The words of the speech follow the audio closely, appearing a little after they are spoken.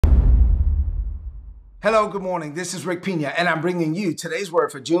Hello, good morning. This is Rick Pina, and I'm bringing you today's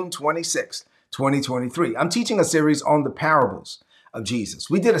word for June 26th, 2023. I'm teaching a series on the parables of Jesus.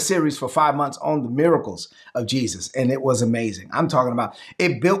 We did a series for 5 months on the miracles of Jesus, and it was amazing. I'm talking about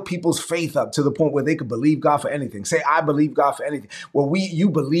it built people's faith up to the point where they could believe God for anything. Say, I believe God for anything. Well, you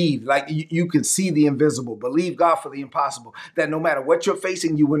believe, like you can see the invisible. Believe God for the impossible. That no matter what you're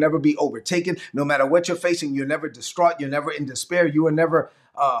facing, you will never be overtaken. No matter what you're facing, you're never distraught. You're never in despair. You are never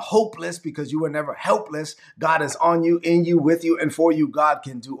hopeless because you were never helpless. God is on you, in you, with you, and for you. God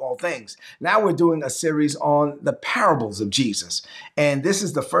can do all things. Now we're doing a series on the parables of Jesus. And this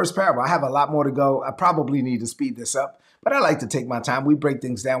is the first parable. I have a lot more to go. I probably need to speed this up, but I like to take my time. We break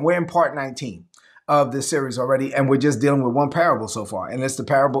things down. We're in part 19 of this series already, and we're just dealing with one parable so far, and it's the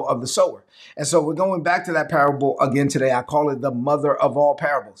parable of the sower. And so we're going back to that parable again today. I call it the mother of all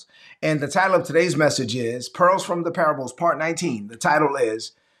parables. And the title of today's message is Pearls from the Parables, part 19. The title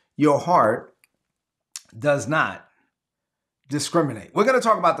is Your Heart Does Not Discriminate. We're going to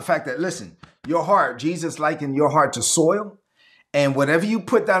talk about the fact that, listen, your heart, Jesus likened your heart to soil, and whatever you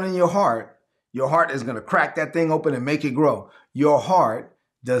put down in your heart is going to crack that thing open and make it grow. Your heart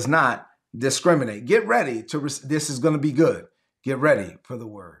does not discriminate. Get ready this is going to be good. Get ready for the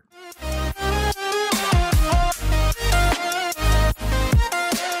word.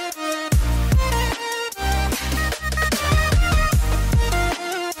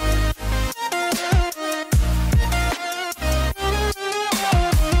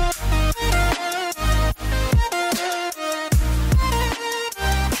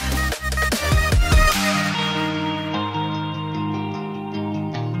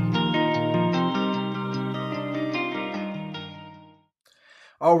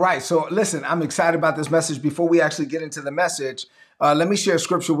 All right. So listen, I'm excited about this message. Before we actually get into the message, let me share a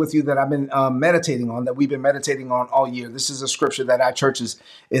scripture with you that I've been meditating on, that we've been meditating on all year. This is a scripture that our church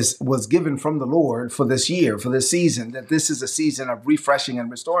was given from the Lord for this year, for this season, that this is a season of refreshing and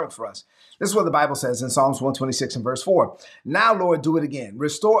restoring for us. This is what the Bible says in Psalms 126 and verse 4. Now, Lord, do it again.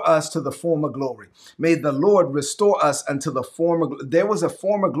 Restore us to the former glory. May the Lord restore us unto the former. There was a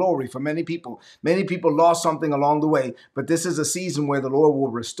former glory for many people. Many people lost something along the way, but this is a season where the Lord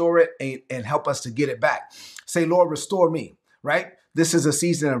will restore it and help us to get it back. Say, Lord, restore me, right? This is a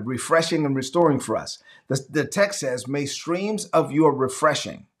season of refreshing and restoring for us. The text says, may streams of your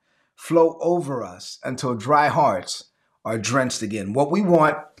refreshing flow over us until dry hearts are drenched again. What we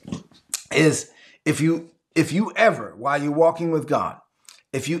want is if you ever, while you're walking with God,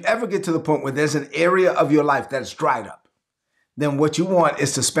 if you ever get to the point where there's an area of your life that's dried up, then what you want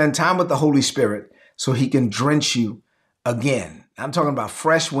is to spend time with the Holy Spirit so he can drench you again. I'm talking about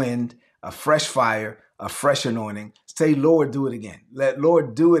fresh wind, a fresh fire, a fresh anointing. Say, Lord, do it again. Let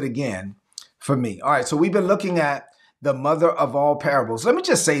Lord do it again for me. All right, so we've been looking at the mother of all parables. Let me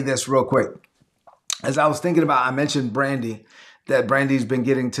just say this real quick. As I was thinking about, I mentioned Brandy, that Brandy's been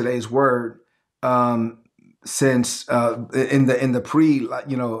getting today's word since in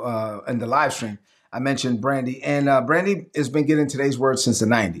the live stream. I mentioned Brandy, and Brandy has been getting today's word since the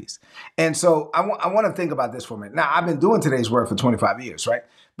 90s. And so I want to think about this for a minute. Now, I've been doing today's word for 25 years, right?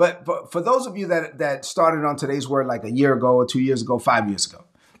 But for those of you that started on today's word like a year ago or 2 years ago, 5 years ago,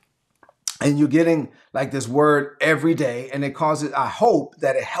 and you're getting like this word every day, and it causes, I hope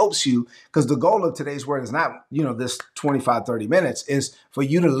that it helps you, because the goal of today's word is not, this 25, 30 minutes, is for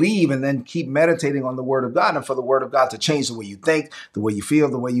you to leave and then keep meditating on the word of God, and for the word of God to change the way you think, the way you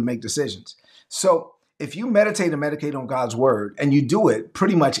feel, the way you make decisions. So if you meditate on God's word, and you do it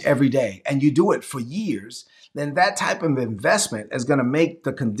pretty much every day, and you do it for years, then that type of investment is going to make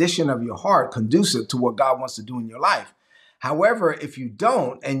the condition of your heart conducive to what God wants to do in your life. However, if you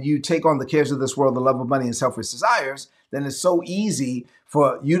don't, and you take on the cares of this world, the love of money and selfish desires, then it's so easy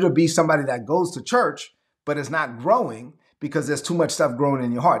for you to be somebody that goes to church, but is not growing because there's too much stuff growing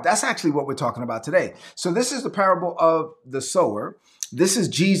in your heart. That's actually what we're talking about today. So this is the parable of the sower. This is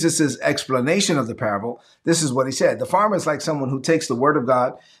Jesus's explanation of the parable. This is what he said. The farmer is like someone who takes the word of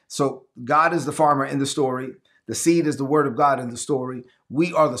God. So God is the farmer in the story. The seed is the word of God in the story.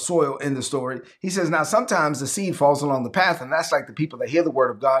 We are the soil in the story. He says, now, sometimes the seed falls along the path, and that's like the people that hear the word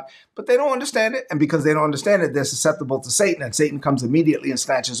of God, but they don't understand it. And because they don't understand it, they're susceptible to Satan, and Satan comes immediately and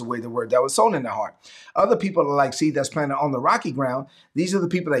snatches away the word that was sown in their heart. Other people are like seed that's planted on the rocky ground. These are the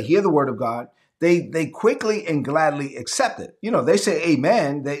people that hear the word of God. They quickly and gladly accept it. They say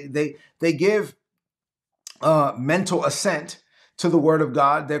amen. They give mental assent to the word of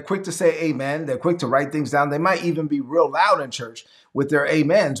God. They're quick to say amen. They're quick to write things down. They might even be real loud in church with their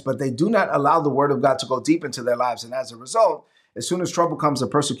amens, but they do not allow the word of God to go deep into their lives. And as a result, as soon as trouble comes or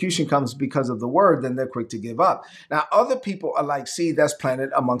persecution comes because of the word, then they're quick to give up. Now, other people are like seed that's planted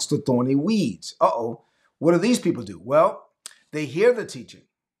amongst the thorny weeds. What do these people do? Well, they hear the teaching,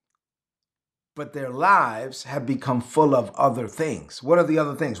 but their lives have become full of other things. What are the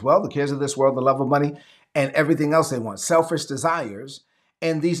other things? Well, the cares of this world, the love of money, and everything else they want, selfish desires.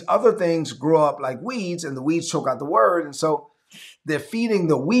 And these other things grow up like weeds, and the weeds choke out the word. And so they're feeding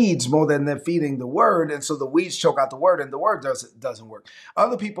the weeds more than they're feeding the word. And so the weeds choke out the word, and the word doesn't work.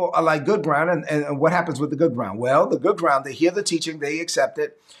 Other people are like good ground. And what happens with the good ground? Well, the good ground, they hear the teaching, they accept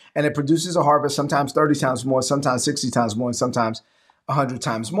it, and it produces a harvest, sometimes 30 times more, sometimes 60 times more, and sometimes 100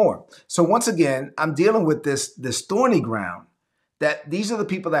 times more. So once again, I'm dealing with this thorny ground, that these are the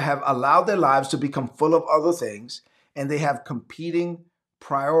people that have allowed their lives to become full of other things, and they have competing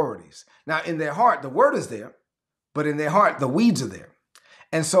priorities. Now, in their heart, the word is there, but in their heart, the weeds are there.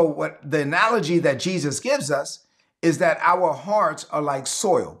 And so what the analogy that Jesus gives us is that our hearts are like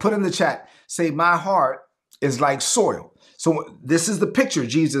soil. Put in the chat, say, my heart is like soil. So this is the picture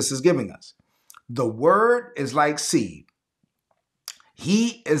Jesus is giving us. The word is like seed.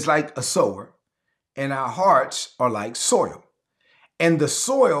 He is like a sower, and our hearts are like soil. And the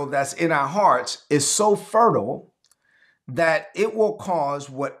soil that's in our hearts is so fertile that it will cause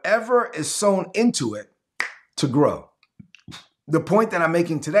whatever is sown into it to grow. The point that I'm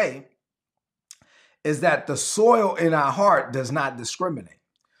making today is that the soil in our heart does not discriminate.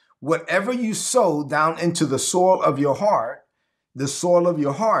 Whatever you sow down into the soil of your heart, the soil of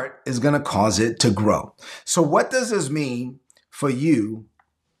your heart is going to cause it to grow. So what does this mean for you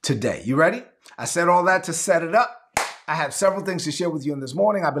today? You ready? I said all that to set it up. I have several things to share with you in this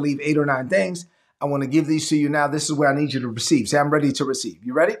morning. I believe 8 or 9 things. I want to give these to you now. This is where I need you to receive. Say, I'm ready to receive.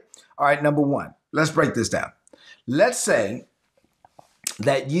 You ready? All right, number 1. Let's break this down. Let's say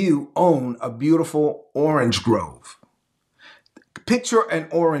that you own a beautiful orange grove. Picture an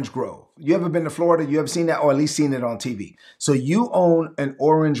orange grove. You ever been to Florida? You ever seen that, or at least seen it on TV? So you own an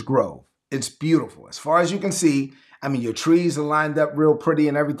orange grove. It's beautiful. As far as you can see, I mean, your trees are lined up real pretty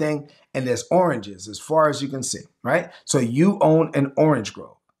and everything, and there's oranges as far as you can see, right? So you own an orange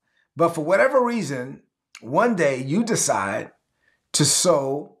grove. But for whatever reason, one day you decide to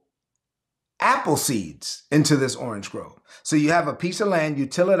sow apple seeds into this orange grove. So you have a piece of land, you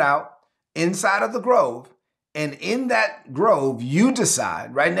till it out inside of the grove, and in that grove, you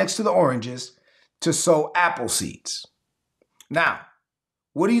decide, right next to the oranges, to sow apple seeds. Now,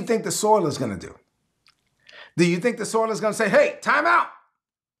 what do you think the soil is going to do? Do you think the soil is going to say, hey, time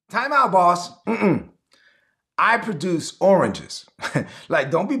out, boss? I produce oranges. Like,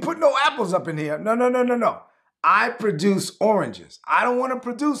 don't be putting no apples up in here. No. I produce oranges. I don't want to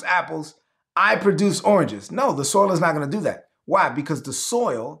produce apples. I produce oranges. No, the soil is not going to do that. Why? Because the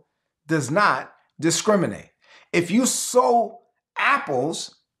soil does not discriminate. If you sow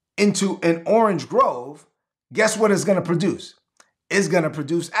apples into an orange grove, guess what it's going to produce? It's going to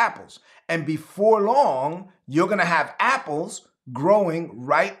produce apples. And before long, you're going to have apples growing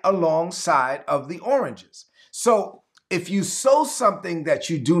right alongside of the oranges. So if you sow something that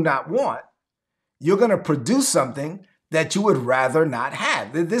you do not want, you're going to produce something that you would rather not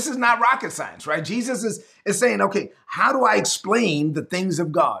have. This is not rocket science, right? Jesus is saying, okay, how do I explain the things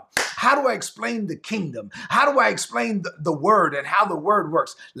of God? How do I explain the kingdom? How do I explain the word and how the word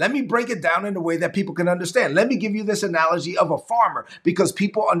works? Let me break it down in a way that people can understand. Let me give you this analogy of a farmer because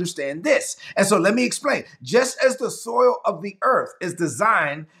people understand this. And so let me explain. Just as the soil of the earth is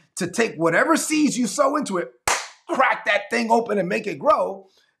designed to take whatever seeds you sow into it, crack that thing open and make it grow,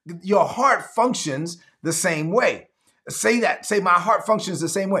 your heart functions the same way. Say my heart functions the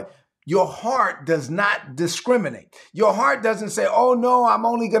same way. Your heart does not discriminate. Your heart doesn't say, oh no, I'm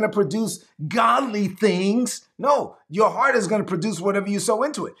only going to produce godly things. No, your heart is going to produce whatever you sow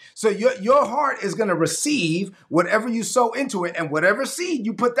into it. So your heart is going to receive whatever you sow into it, and whatever seed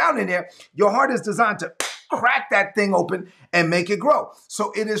you put down in there, your heart is designed to crack that thing open and make it grow.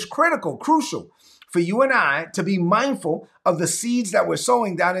 So it is crucial for you and I to be mindful of the seeds that we're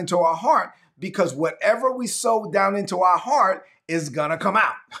sowing down into our heart, because whatever we sow down into our heart is going to come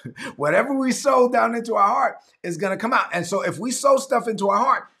out. Whatever we sow down into our heart is going to come out. And so if we sow stuff into our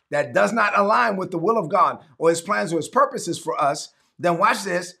heart that does not align with the will of God or his plans or his purposes for us, then watch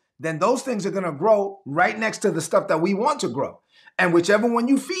this, then those things are going to grow right next to the stuff that we want to grow. And whichever one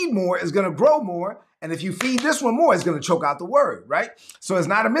you feed more is going to grow more. And if you feed this one more, it's going to choke out the word, right? So it's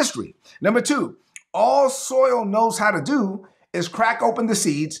not a mystery. Number 2, all soil knows how to do is crack open the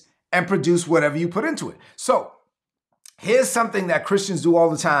seeds and produce whatever you put into it. So here's something that Christians do all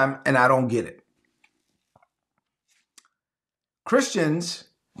the time, and I don't get it. Christians,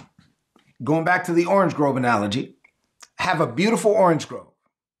 going back to the orange grove analogy, have a beautiful orange grove.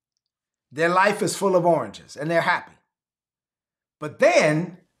 Their life is full of oranges, and they're happy. But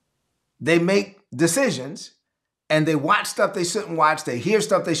then they make decisions, and they watch stuff they shouldn't watch. They hear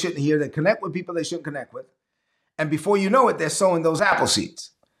stuff they shouldn't hear. They connect with people they shouldn't connect with. And before you know it, they're sowing those apple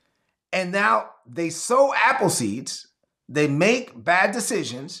seeds. And now they sow apple seeds. They make bad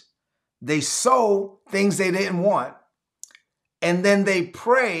decisions. They sow things they didn't want. And then they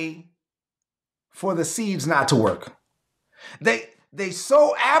pray for the seeds not to work. They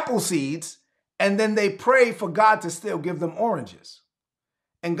sow apple seeds, and then they pray for God to still give them oranges.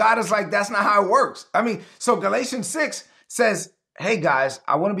 And God is like, that's not how it works. I mean, so Galatians 6 says, hey guys,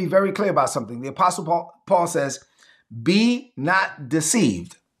 I want to be very clear about something. The Apostle Paul says, be not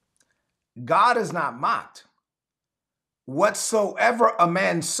deceived. God is not mocked. Whatsoever a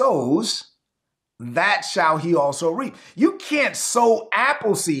man sows, that shall he also reap. You can't sow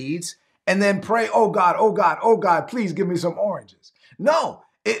apple seeds and then pray, oh God, oh God, oh God, please give me some oranges. No,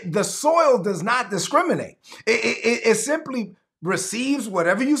 the soil does not discriminate. It simply receives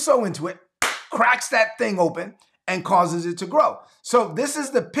whatever you sow into it, cracks that thing open, and causes it to grow. So this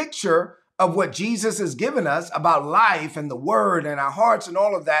is the picture of what Jesus has given us about life and the word and our hearts and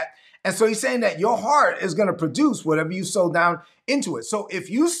all of that. And so he's saying that your heart is going to produce whatever you sow down into it. So if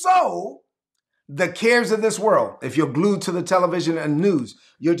you sow the cares of this world, if you're glued to the television and news,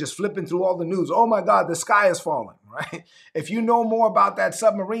 you're just flipping through all the news. Oh my God, the sky is falling, right? If you know more about that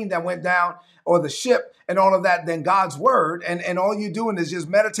submarine that went down or the ship and all of that than God's word, and all you're doing is just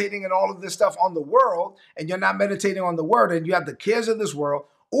meditating and all of this stuff on the world, and you're not meditating on the word, and you have the cares of this world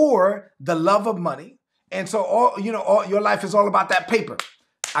or the love of money. And so all your life is all about that paper.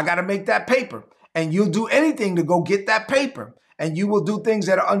 I got to make that paper. And you'll do anything to go get that paper. And you will do things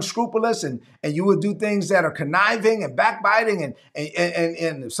that are unscrupulous, and you will do things that are conniving and backbiting, and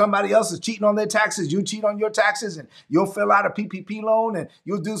if somebody else is cheating on their taxes, you cheat on your taxes, and you'll fill out a PPP loan, and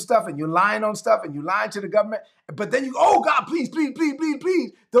you'll do stuff, and you're lying on stuff, and you're lying to the government. But then oh God, please, please, please, please,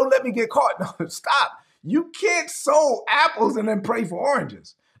 please, don't let me get caught. No, stop. You can't sow apples and then pray for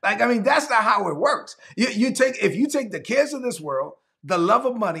oranges. That's not how it works. If you take the cares of this world, the love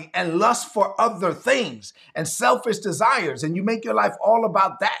of money, and lust for other things and selfish desires, and you make your life all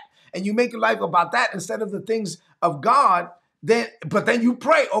about that, and you make your life about that instead of the things of God, then you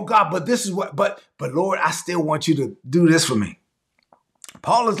pray, oh God, but Lord, I still want you to do this for me.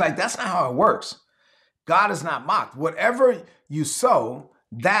 Paul is like, that's not how it works. God is not mocked. Whatever you sow,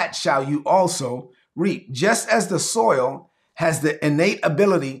 that shall you also reap. Just as the soil has the innate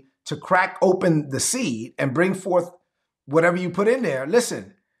ability to crack open the seed and bring forth whatever you put in there.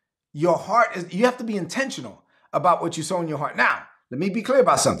 Listen, you have to be intentional about what you sow in your heart. Now, let me be clear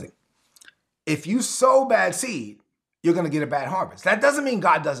about something. If you sow bad seed, you're going to get a bad harvest. That doesn't mean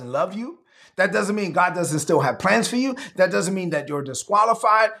God doesn't love you. That doesn't mean God doesn't still have plans for you. That doesn't mean that you're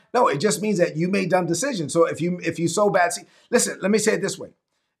disqualified. No, it just means that you made dumb decisions. So if you sow bad seed, listen, let me say it this way.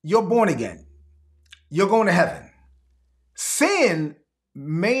 You're born again. You're going to heaven. Sin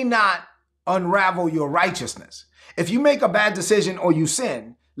may not unravel your righteousness. If you make a bad decision or you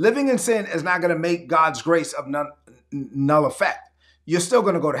sin, living in sin is not going to make God's grace of null effect. You're still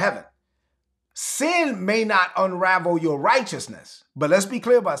going to go to heaven. Sin may not unravel your righteousness, but let's be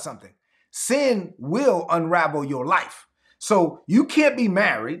clear about something. Sin will unravel your life. So you can't be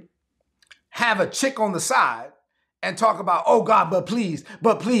married, have a chick on the side, and talk about, oh God, but please.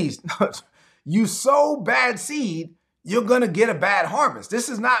 You sow bad seed, you're going to get a bad harvest. This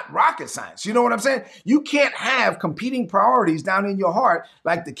is not rocket science. You know what I'm saying? You can't have competing priorities down in your heart,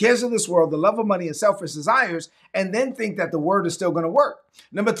 like the cares of this world, the love of money, and selfish desires, and then think that the word is still going to work.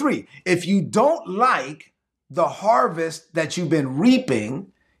 Number 3, if you don't like the harvest that you've been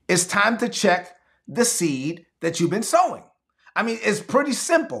reaping, it's time to check the seed that you've been sowing. I mean, it's pretty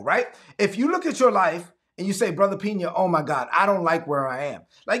simple, right? If you look at your life and you say, Brother Pena, oh my God, I don't like where I am.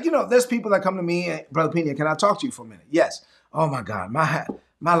 There's people that come to me and, Brother Pena, can I talk to you for a minute? Yes. Oh my God,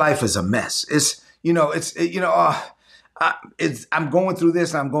 my life is a mess. I'm going through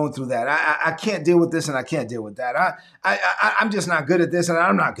this and I'm going through that. I can't deal with this and I can't deal with that. I'm just not good at this and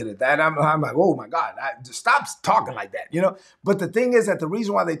I'm not good at that. I'm like, oh my God, stop talking like that, But the thing is that the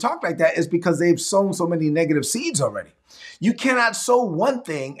reason why they talk like that is because they've sown so many negative seeds already. You cannot sow one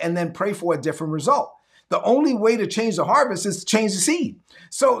thing and then pray for a different result. The only way to change the harvest is to change the seed.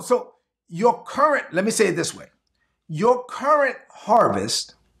 So let me say it this way. Your current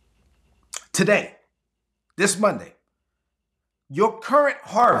harvest today, this Monday, your current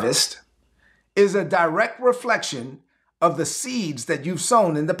harvest is a direct reflection of the seeds that you've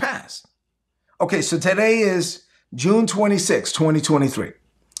sown in the past. Okay, so today is June 26, 2023.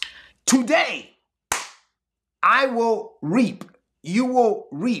 Today, I will reap, you will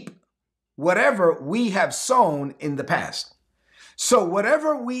reap whatever we have sown in the past. So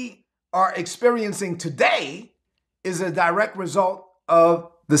whatever we are experiencing today is a direct result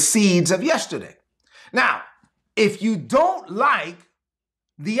of the seeds of yesterday. Now, if you don't like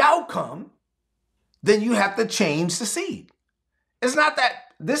the outcome, then you have to change the seed. It's not that,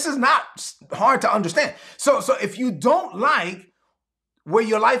 this is not hard to understand. So if you don't like where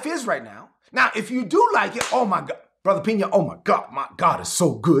your life is right now, if you do like it, oh my God, Brother Pina, oh my God is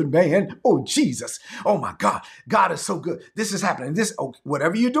so good, man. Oh, Jesus. Oh my God is so good. This is happening.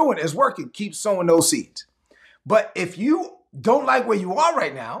 Whatever you're doing is working. Keep sowing those seeds. But if you don't like where you are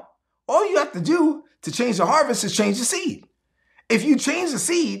right now, all you have to do to change the harvest is change the seed. If you change the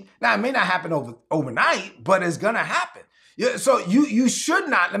seed, now it may not happen overnight, but it's going to happen. So you should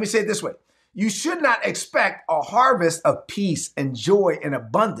not, let me say it this way. You should not expect a harvest of peace and joy and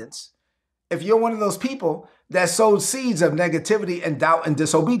abundance if you're one of those people that sowed seeds of negativity and doubt and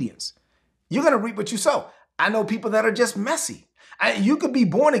disobedience. You're going to reap what you sow. I know people that are just messy. You could be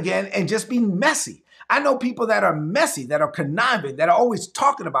born again and just be messy. I know people that are messy, that are conniving, that are always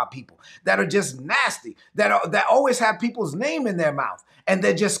talking about people, that are just nasty, that always have people's name in their mouth, and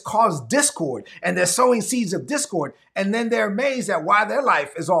they just cause discord, and they're sowing seeds of discord, and then they're amazed at why their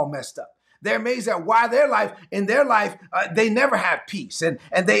life is all messed up. They're amazed at why in their life, they never have peace, and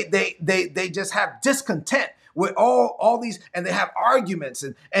they just have discontent with all these, and they have arguments,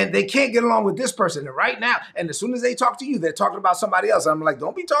 and they can't get along with this person. And right now, and as soon as they talk to you, they're talking about somebody else. I'm like,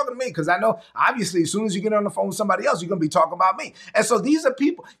 don't be talking to me, because I know, obviously, as soon as you get on the phone with somebody else, you're going to be talking about me. And so these are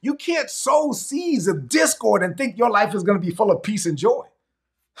people, you can't sow seeds of discord and think your life is going to be full of peace and joy.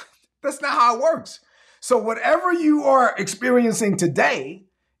 That's not how it works. So whatever you are experiencing today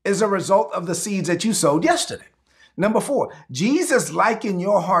is a result of the seeds that you sowed yesterday. Number 4, Jesus likened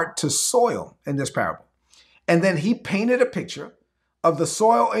your heart to soil in this parable. And then he painted a picture of the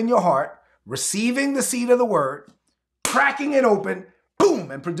soil in your heart, receiving the seed of the word, cracking it open, boom,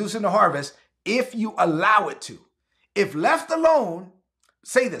 and producing the harvest if you allow it to. If left alone,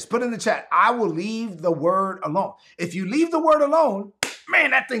 say this, put in the chat, I will leave the word alone. If you leave the word alone,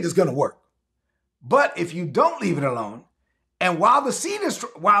 man, that thing is going to work. But if you don't leave it alone, and while the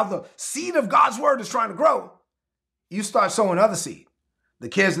seed of God's word is trying to grow, you start sowing other seed, the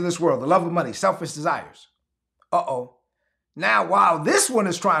cares of this world, the love of money, selfish desires. Now, while this one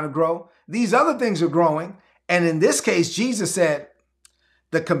is trying to grow, these other things are growing. And in this case, Jesus said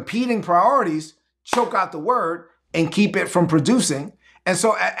the competing priorities choke out the word and keep it from producing. And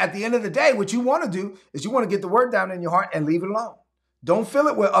so at the end of the day, what you want to do is you want to get the word down in your heart and leave it alone. Don't fill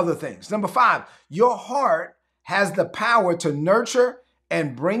it with other things. Number 5, your heart has the power to nurture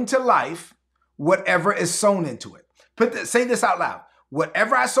and bring to life whatever is sown into it. Say this out loud.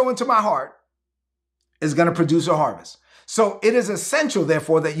 Whatever I sow into my heart is going to produce a harvest. So it is essential,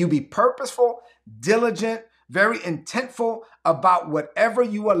 therefore, that you be purposeful, diligent, very intentful about whatever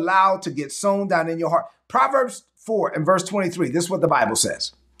you allow to get sown down in your heart. Proverbs 4 and verse 23, this is what the Bible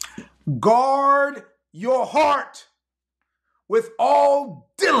says. Guard your heart with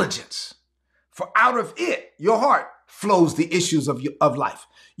all diligence, for out of it, your heart, flows the issues of life.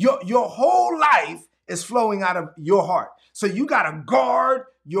 Your whole life is flowing out of your heart. So you got to guard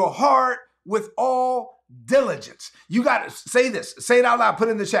your heart with all diligence. You got to say this, say it out loud, put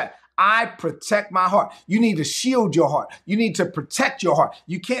it in the chat. I protect my heart. You need to shield your heart. You need to protect your heart.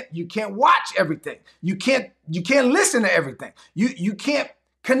 You can't watch everything. You can't listen to everything. You can't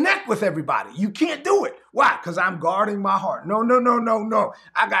connect with everybody. You can't do it. Why? Because I'm guarding my heart. No.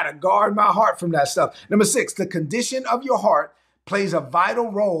 I got to guard my heart from that stuff. Number 6, the condition of your heart plays a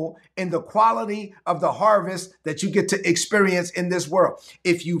vital role in the quality of the harvest that you get to experience in this world.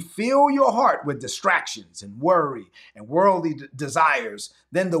 If you fill your heart with distractions and worry and worldly desires,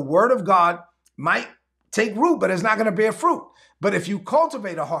 then the word of God might take root, but it's not going to bear fruit. But if you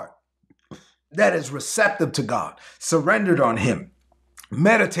cultivate a heart that is receptive to God, surrendered on him,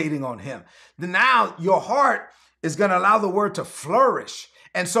 meditating on him, then now your heart is going to allow the word to flourish.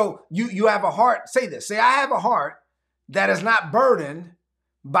 And so you have a heart, say this, say, I have a heart that is not burdened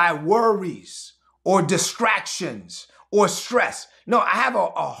by worries or distractions or stress. No, I have a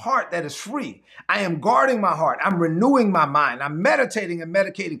heart that is free. I am guarding my heart. I'm renewing my mind. I'm meditating and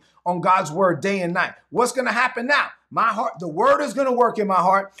medicating on God's word day and night. What's going to happen now? My heart, the word is going to work in my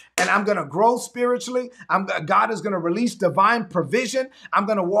heart, and I'm going to grow spiritually. God is going to release divine provision. I'm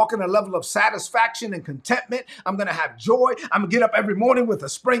going to walk in a level of satisfaction and contentment. I'm going to have joy. I'm going to get up every morning with a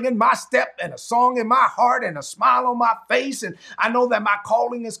spring in my step and a song in my heart and a smile on my face. And I know that my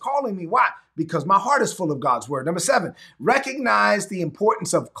calling is calling me. Why? Because my heart is full of God's word. Number 7, recognize the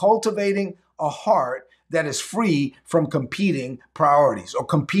importance of cultivating a heart that is free from competing priorities or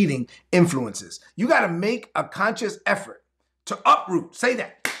competing influences. You got to make a conscious effort to uproot, say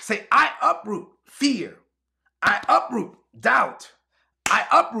that, Say, I uproot fear. I uproot doubt. I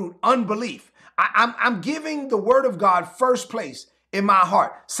uproot unbelief. I'm giving the word of God first place in my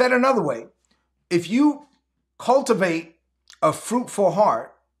heart. Said another way, if you cultivate a fruitful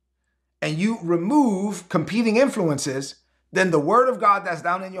heart and you remove competing influences, then the word of God that's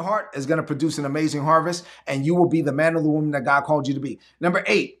down in your heart is going to produce an amazing harvest, and you will be the man or the woman that God called you to be. Number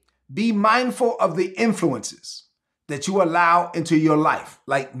 8, be mindful of the influences that you allow into your life,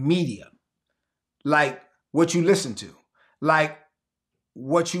 like media, like what you listen to, like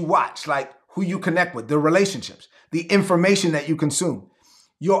what you watch, like who you connect with, the relationships, the information that you consume.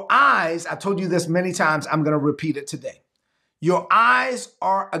 Your eyes, I told you this many times, I'm going to repeat it today. Your eyes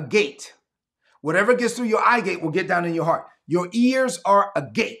are a gate. Whatever gets through your eye gate will get down in your heart. Your ears are a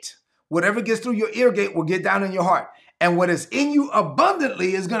gate. Whatever gets through your ear gate will get down in your heart. And what is in you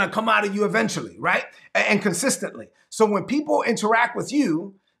abundantly is going to come out of you eventually, right? And consistently. So when people interact with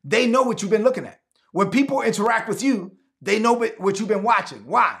you, they know what you've been looking at. When people interact with you, they know what you've been watching.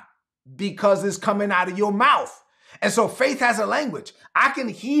 Why? Because it's coming out of your mouth. And so faith has a language. I can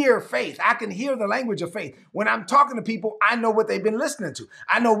hear faith. I can hear the language of faith. When I'm talking to people, I know what they've been listening to.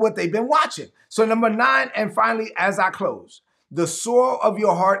 I know what they've been watching. So number 9, and finally, as I close, the soil of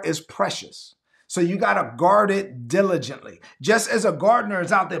your heart is precious. So you got to guard it diligently. Just as a gardener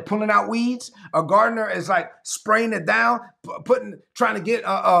is out there pulling out weeds, a gardener is like spraying it down, trying to get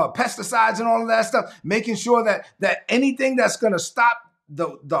pesticides and all of that stuff, making sure that anything that's going to stop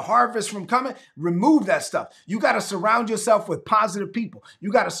the harvest from coming, remove that stuff. You got to surround yourself with positive people.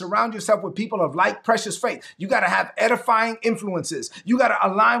 You got to surround yourself with people of like precious faith. You got to have edifying influences. You got to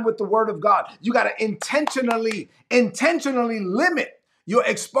align with the word of God. You got to intentionally limit your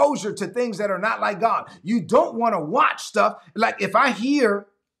exposure to things that are not like God. You don't want to watch stuff. Like if I hear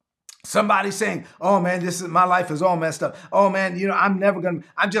somebody saying, oh man, my life is all messed up. Oh man,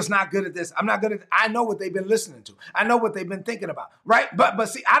 I'm just not good at this. I know what they've been listening to. I know what they've been thinking about, right? But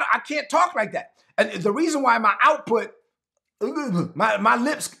see, I can't talk like that. And the reason why my output, my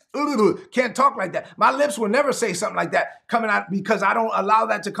lips can't talk like that. My lips will never say something like that coming out because I don't allow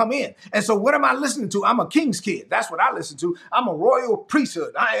that to come in. And so what am I listening to? I'm a king's kid. That's what I listen to. I'm a royal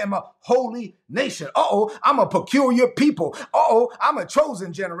priesthood. I am a holy nation. I'm a peculiar people. I'm a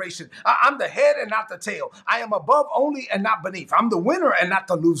chosen generation. I'm the head and not the tail. I am above only and not beneath. I'm the winner and not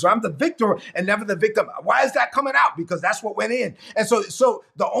the loser. I'm the victor and never the victim. Why is that coming out? Because that's what went in. And so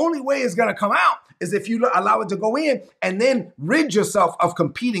the only way it's going to come out is if you allow it to go in and then rid yourself of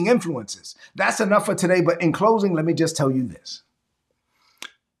competing influences. That's enough for today. But in closing, let me just tell you this.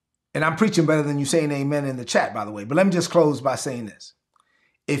 And I'm preaching better than you saying amen in the chat, by the way. But let me just close by saying this.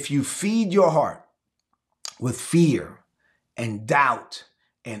 If you feed your heart with fear and doubt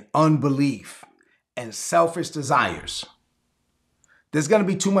and unbelief and selfish desires, there's going to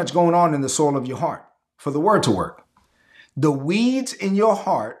be too much going on in the soil of your heart for the word to work. The weeds in your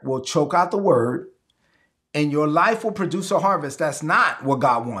heart will choke out the word, and your life will produce a harvest that's not what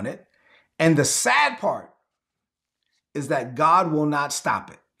God wanted. And the sad part is that God will not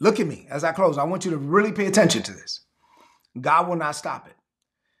stop it. Look at me as I close. I want you to really pay attention to this. God will not stop it.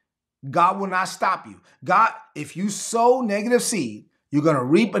 God will not stop you. God, if you sow negative seed, you're going to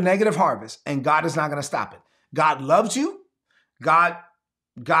reap a negative harvest, and God is not going to stop it. God loves you. God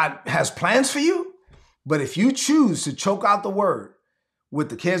has plans for you. But if you choose to choke out the word with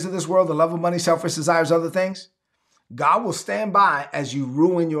the cares of this world, the love of money, selfish desires, other things, God will stand by as you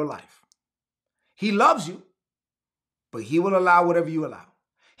ruin your life. He loves you, but he will allow whatever you allow.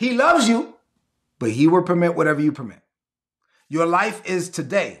 He loves you, but he will permit whatever you permit. Your life is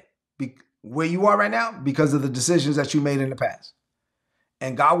today where you are right now because of the decisions that you made in the past.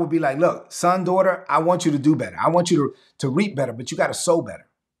 And God will be like, look, son, daughter, I want you to do better. I want you to reap better, but you got to sow better.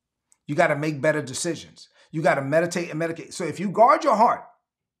 You got to make better decisions. You got to meditate and medicate. So if you guard your heart,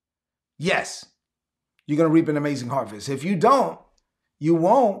 yes, you're going to reap an amazing harvest. If you don't, you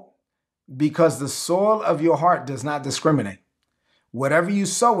won't, because the soil of your heart does not discriminate. Whatever you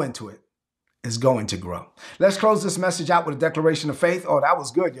sow into it is going to grow. Let's close this message out with a declaration of faith. Oh, that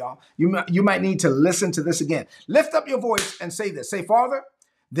was good, y'all. You might need to listen to this again. Lift up your voice and say this. Say, Father,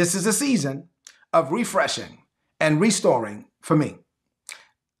 this is a season of refreshing and restoring for me.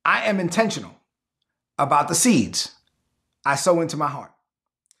 I am intentional about the seeds I sow into my heart.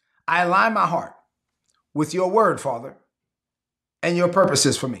 I align my heart with your word, Father, and your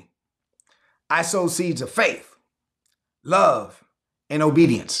purposes for me. I sow seeds of faith, love, and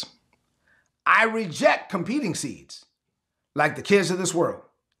obedience. I reject competing seeds like the cares of this world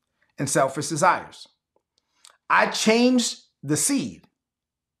and selfish desires. I change the seed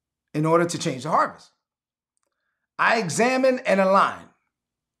in order to change the harvest. I examine and align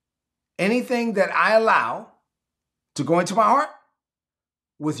Anything that I allow to go into my heart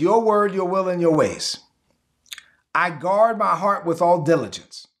with your word, your will, and your ways, I guard my heart with all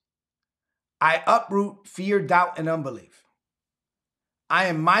diligence. I uproot fear, doubt, and unbelief. I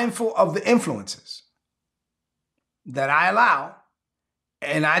am mindful of the influences that I allow,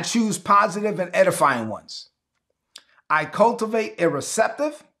 and I choose positive and edifying ones. I cultivate a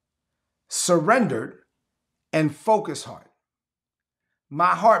receptive, surrendered, and focused heart.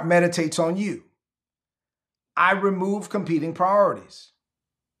 My heart meditates on you. I remove competing priorities.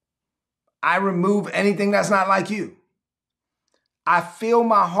 I remove anything that's not like you. I fill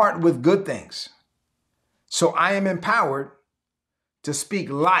my heart with good things, so I am empowered to speak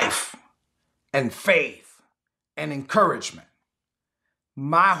life and faith and encouragement.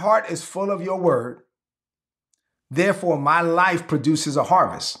 My heart is full of your word. Therefore, my life produces a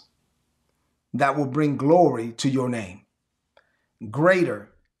harvest that will bring glory to your name.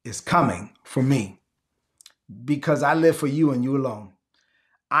 Greater is coming for me because I live for you and you alone.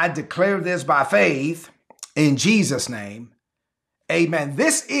 I declare this by faith in Jesus' name. Amen.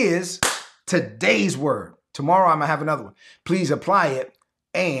 This is today's word. Tomorrow I'm going to have another one. Please apply it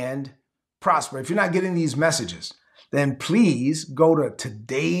and prosper. If you're not getting these messages, then please go to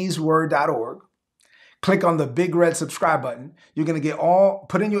todaysword.org. Click on the big red subscribe button. You're going to get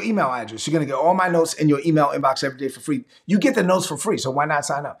put in your email address. You're going to get all my notes in your email inbox every day for free. You get the notes for free, so why not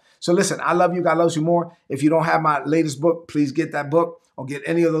sign up? So listen, I love you. God loves you more. If you don't have my latest book, please get that book or get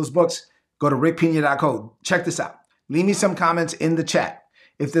any of those books. Go to rickpina.co. Check this out. Leave me some comments in the chat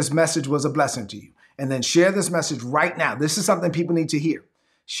if this message was a blessing to you. And then share this message right now. This is something people need to hear.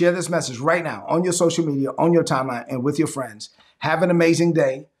 Share this message right now on your social media, on your timeline, and with your friends. Have an amazing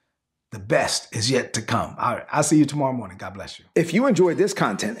day. The best is yet to come. All right, I'll see you tomorrow morning. God bless you. If you enjoyed this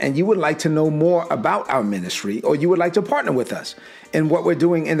content and you would like to know more about our ministry, or you would like to partner with us in what we're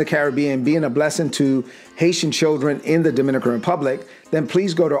doing in the Caribbean, being a blessing to Haitian children in the Dominican Republic, then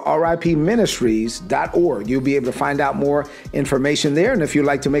please go to ripministries.org. You'll be able to find out more information there. And if you'd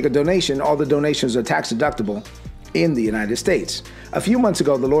like to make a donation, all the donations are tax deductible in the United States. A few months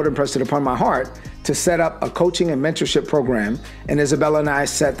ago, the Lord impressed it upon my heart to set up a coaching and mentorship program, and Isabella and I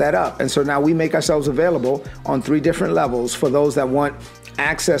set that up. And so now we make ourselves available on 3 different levels for those that want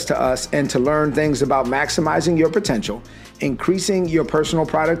access to us and to learn things about maximizing your potential, increasing your personal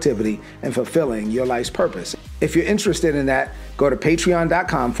productivity, and fulfilling your life's purpose. If you're interested in that, go to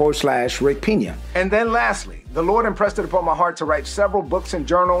patreon.com/Rick Pina. And then lastly, the Lord impressed it upon my heart to write several books and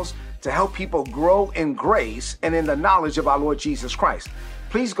journals to help people grow in grace and in the knowledge of our Lord Jesus Christ.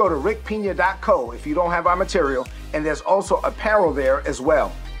 Please go to rickpina.co if you don't have our material, and there's also apparel there as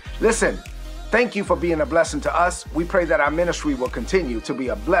well. Listen, thank you for being a blessing to us. We pray that our ministry will continue to be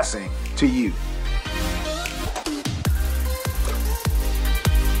a blessing to you.